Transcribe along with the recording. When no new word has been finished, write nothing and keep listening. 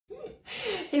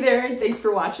Hey there, thanks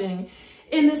for watching.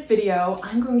 In this video,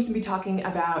 I'm going to be talking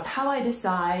about how I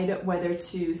decide whether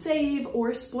to save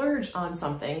or splurge on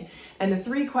something, and the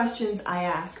 3 questions I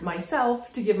ask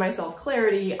myself to give myself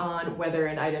clarity on whether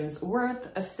an item's worth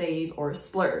a save or a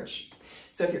splurge.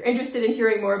 So if you're interested in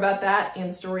hearing more about that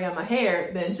and story on my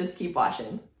hair, then just keep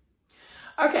watching.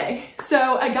 Okay,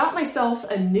 so I got myself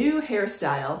a new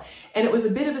hairstyle, and it was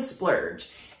a bit of a splurge.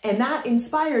 And that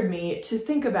inspired me to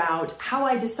think about how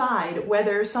I decide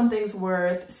whether something's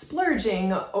worth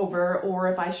splurging over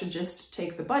or if I should just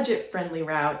take the budget-friendly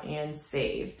route and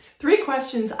save. 3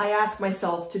 questions I ask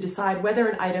myself to decide whether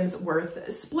an item's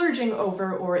worth splurging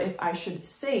over or if I should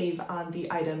save on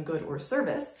the item, good, or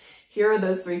service. Here are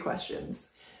those 3 questions.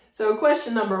 So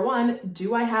question number 1,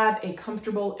 do I have a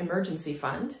comfortable emergency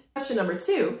fund? Question number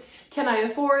 2, can I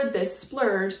afford this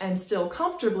splurge and still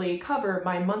comfortably cover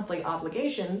my monthly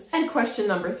obligations? And question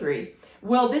number 3,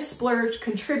 will this splurge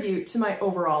contribute to my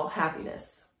overall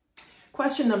happiness?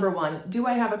 Question number 1, do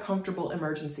I have a comfortable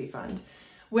emergency fund?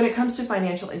 When it comes to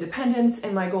financial independence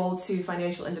and my goal to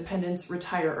financial independence,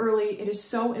 retire early, it is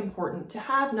so important to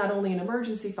have not only an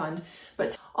emergency fund,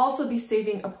 but to also be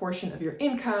saving a portion of your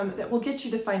income that will get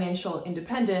you to financial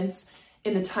independence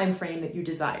in the time frame that you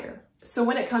desire. So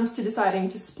when it comes to deciding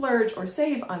to splurge or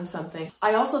save on something,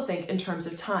 I also think in terms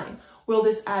of time. Will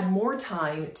this add more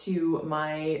time to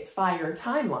my FIRE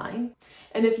timeline?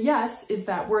 And if yes, is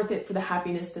that worth it for the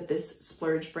happiness that this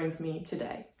splurge brings me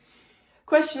today?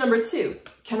 Question number 2,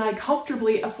 can I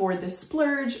comfortably afford this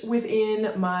splurge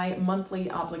within my monthly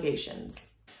obligations?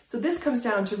 So this comes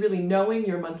down to really knowing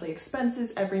your monthly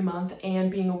expenses every month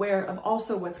and being aware of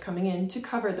also what's coming in to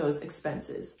cover those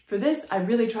expenses. For this, I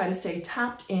really try to stay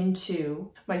tapped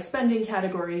into my spending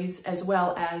categories as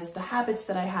well as the habits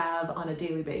that I have on a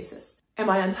daily basis. Am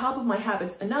I on top of my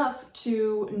habits enough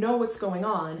to know what's going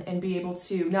on and be able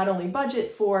to not only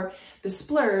budget for the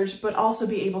splurge, but also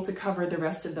be able to cover the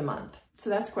rest of the month? So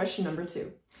that's question number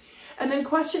 2. And then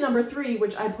question number 3,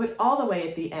 which I put all the way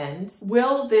at the end,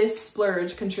 will this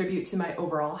splurge contribute to my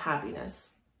overall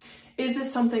happiness? Is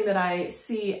this something that I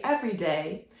see every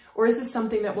day, or is this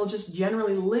something that will just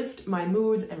generally lift my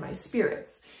moods and my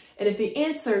spirits? And if the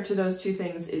answer to those 2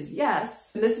 things is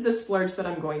yes, then this is a splurge that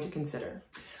I'm going to consider.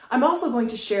 I'm also going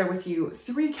to share with you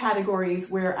 3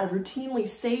 categories where I routinely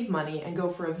save money and go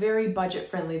for a very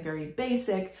budget-friendly, very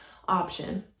basic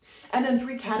option. And then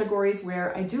 3 categories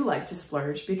where I do like to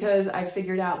splurge because I've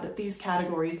figured out that these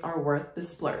categories are worth the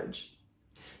splurge.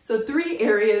 So 3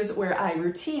 areas where I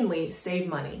routinely save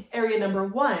money. Area number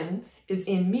 1 is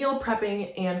in meal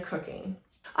prepping and cooking.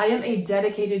 I am a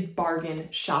dedicated bargain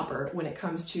shopper when it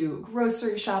comes to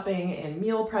grocery shopping and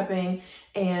meal prepping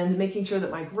and making sure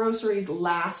that my groceries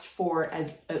last for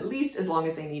at least as long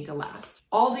as they need to last.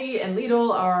 Aldi and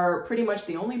Lidl are pretty much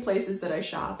the only places that I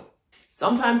shop.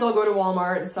 Sometimes I'll go to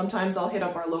Walmart and sometimes I'll hit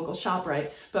up our local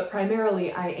ShopRite, but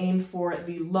primarily I aim for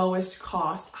the lowest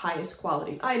cost, highest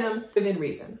quality item within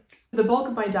reason. The bulk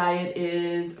of my diet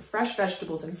is fresh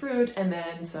vegetables and fruit and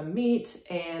then some meat,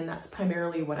 and that's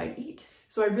primarily what I eat.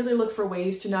 So I really look for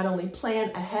ways to not only plan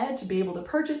ahead to be able to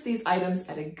purchase these items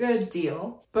at a good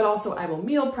deal, but also I will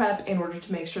meal prep in order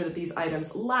to make sure that these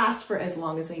items last for as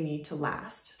long as they need to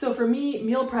last. So for me,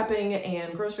 meal prepping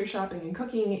and grocery shopping and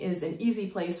cooking is an easy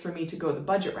place for me to go the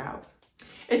budget route.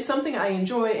 It's something I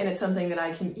enjoy and it's something that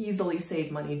I can easily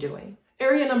save money doing.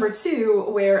 Area number 2,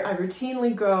 where I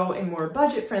routinely go a more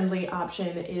budget-friendly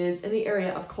option, is in the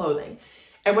area of clothing.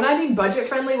 And when I mean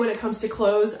budget-friendly when it comes to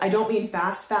clothes, I don't mean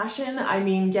fast fashion. I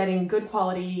mean getting good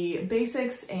quality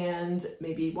basics and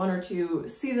maybe 1 or 2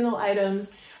 seasonal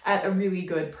items at a really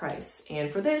good price. And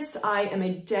for this, I am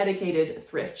a dedicated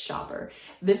thrift shopper.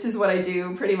 This is what I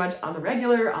do pretty much on the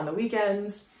regular, on the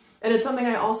weekends. And it's something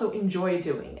I also enjoy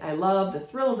doing. I love the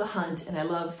thrill of the hunt and I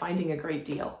love finding a great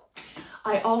deal.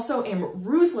 I also am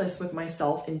ruthless with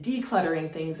myself in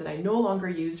decluttering things that I no longer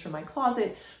use from my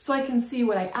closet so I can see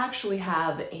what I actually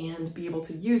have and be able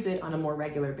to use it on a more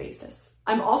regular basis.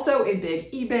 I'm also a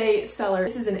big eBay seller.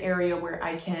 This is an area where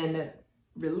I can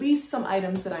release some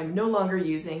items that I'm no longer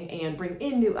using and bring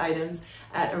in new items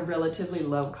at a relatively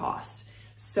low cost.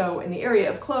 So in the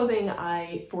area of clothing,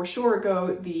 I for sure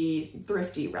go the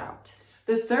thrifty route.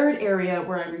 The 3rd area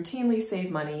where I routinely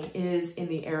save money is in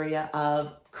the area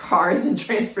of cars and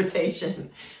transportation.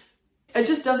 It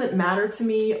just doesn't matter to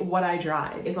me what I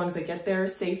drive. As long as I get there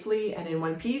safely and in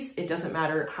one piece, it doesn't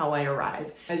matter how I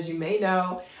arrive. As you may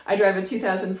know, I drive a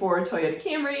 2004 Toyota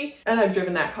Camry, and I've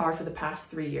driven that car for the past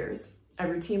 3 years. I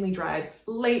routinely drive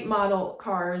late model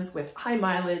cars with high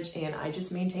mileage, and I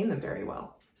just maintain them very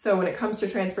well. So when it comes to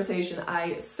transportation,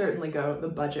 I certainly go the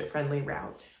budget-friendly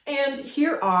route. And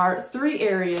here are 3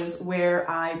 areas where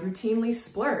I routinely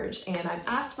splurge. And I've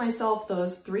asked myself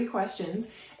those 3 questions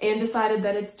and decided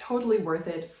that it's totally worth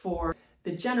it for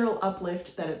the general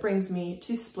uplift that it brings me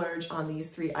to splurge on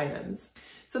these 3 items.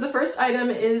 So the first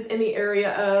item is in the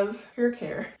area of hair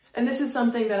care. And this is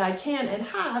something that I can and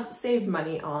have saved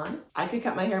money on. I could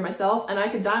cut my hair myself and I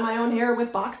could dye my own hair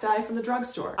with box dye from the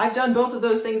drugstore. I've done both of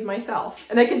those things myself.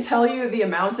 And I can tell you the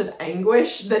amount of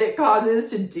anguish that it causes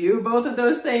to do both of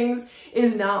those things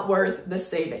is not worth the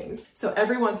savings. So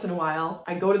every once in a while,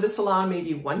 I go to the salon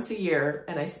maybe once a year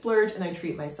and I splurge and I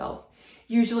treat myself.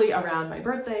 Usually around my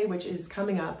birthday, which is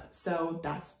coming up. So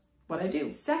that's what I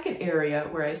do. Second area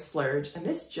where I splurge, and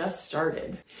this just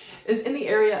started, is in the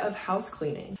area of house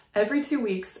cleaning. Every 2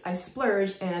 weeks I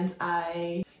splurge and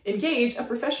I engage a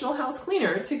professional house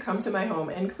cleaner to come to my home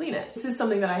and clean it. This is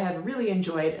something that I have really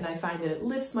enjoyed, and I find that it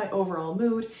lifts my overall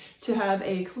mood to have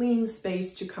a clean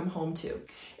space to come home to.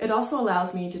 It also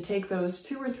allows me to take those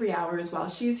 2 or 3 hours while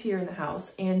she's here in the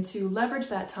house and to leverage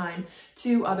that time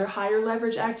to other higher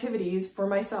leverage activities for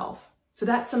myself. So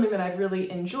that's something that I've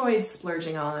really enjoyed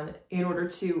splurging on in order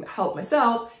to help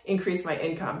myself increase my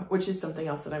income, which is something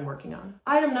else that I'm working on.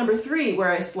 Item number 3 where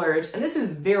I splurge, and this is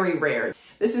very rare.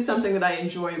 This is something that I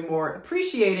enjoy more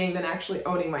appreciating than actually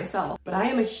owning myself, but I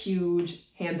am a huge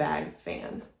handbag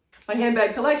fan. My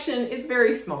handbag collection is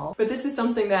very small, but this is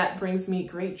something that brings me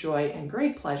great joy and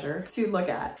great pleasure to look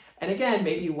at. And again,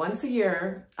 maybe once a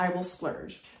year, I will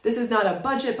splurge. This is not a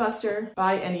budget buster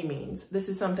by any means. This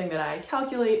is something that I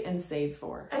calculate and save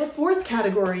for. And a 4th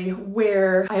category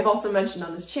where I have also mentioned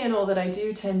on this channel that I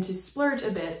do tend to splurge a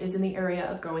bit is in the area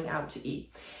of going out to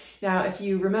eat. Now, if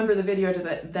you remember the video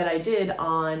that I did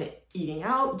on eating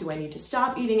out, do I need to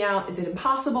stop eating out? Is it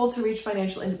impossible to reach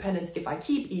financial independence if I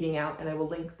keep eating out? And I will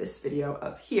link this video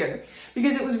up here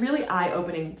because it was really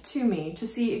eye-opening to me to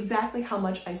see exactly how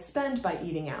much I spend by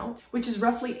eating out, which is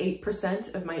roughly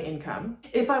 8% of my income.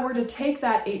 If I were to take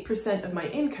that 8% of my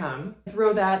income,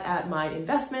 throw that at my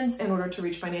investments in order to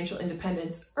reach financial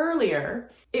independence earlier,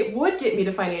 it would get me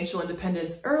to financial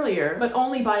independence earlier, but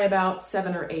only by about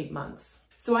 7 or 8 months.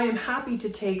 So I am happy to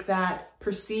take that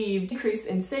perceived increase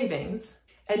in savings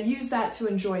and use that to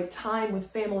enjoy time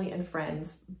with family and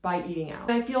friends by eating out.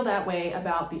 And I feel that way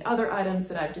about the other items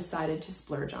that I've decided to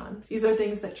splurge on. These are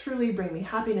things that truly bring me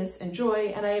happiness and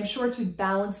joy, and I am sure to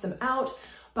balance them out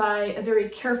by a very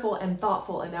careful and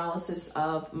thoughtful analysis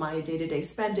of my day-to-day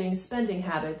spending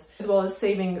habits, as well as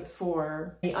saving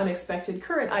for the unexpected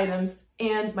current items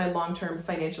and my long-term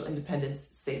financial independence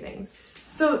savings.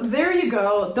 So there you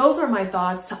go. Those are my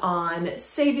thoughts on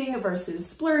saving versus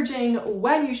splurging,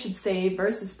 when you should save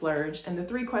versus splurge, and the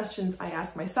 3 questions I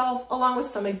ask myself, along with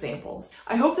some examples.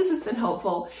 I hope this has been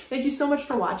helpful. Thank you so much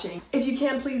for watching. If you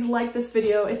can, please like this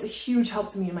video. It's a huge help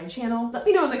to me and my channel. Let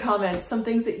me know in the comments some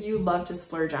things that you love to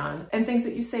splurge on and things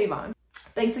that you save on.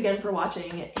 Thanks again for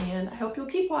watching, and I hope you'll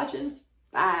keep watching.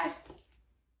 Bye.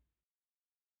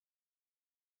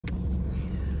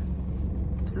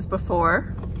 This is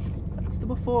before. The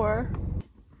before,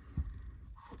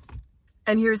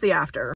 and here's the after.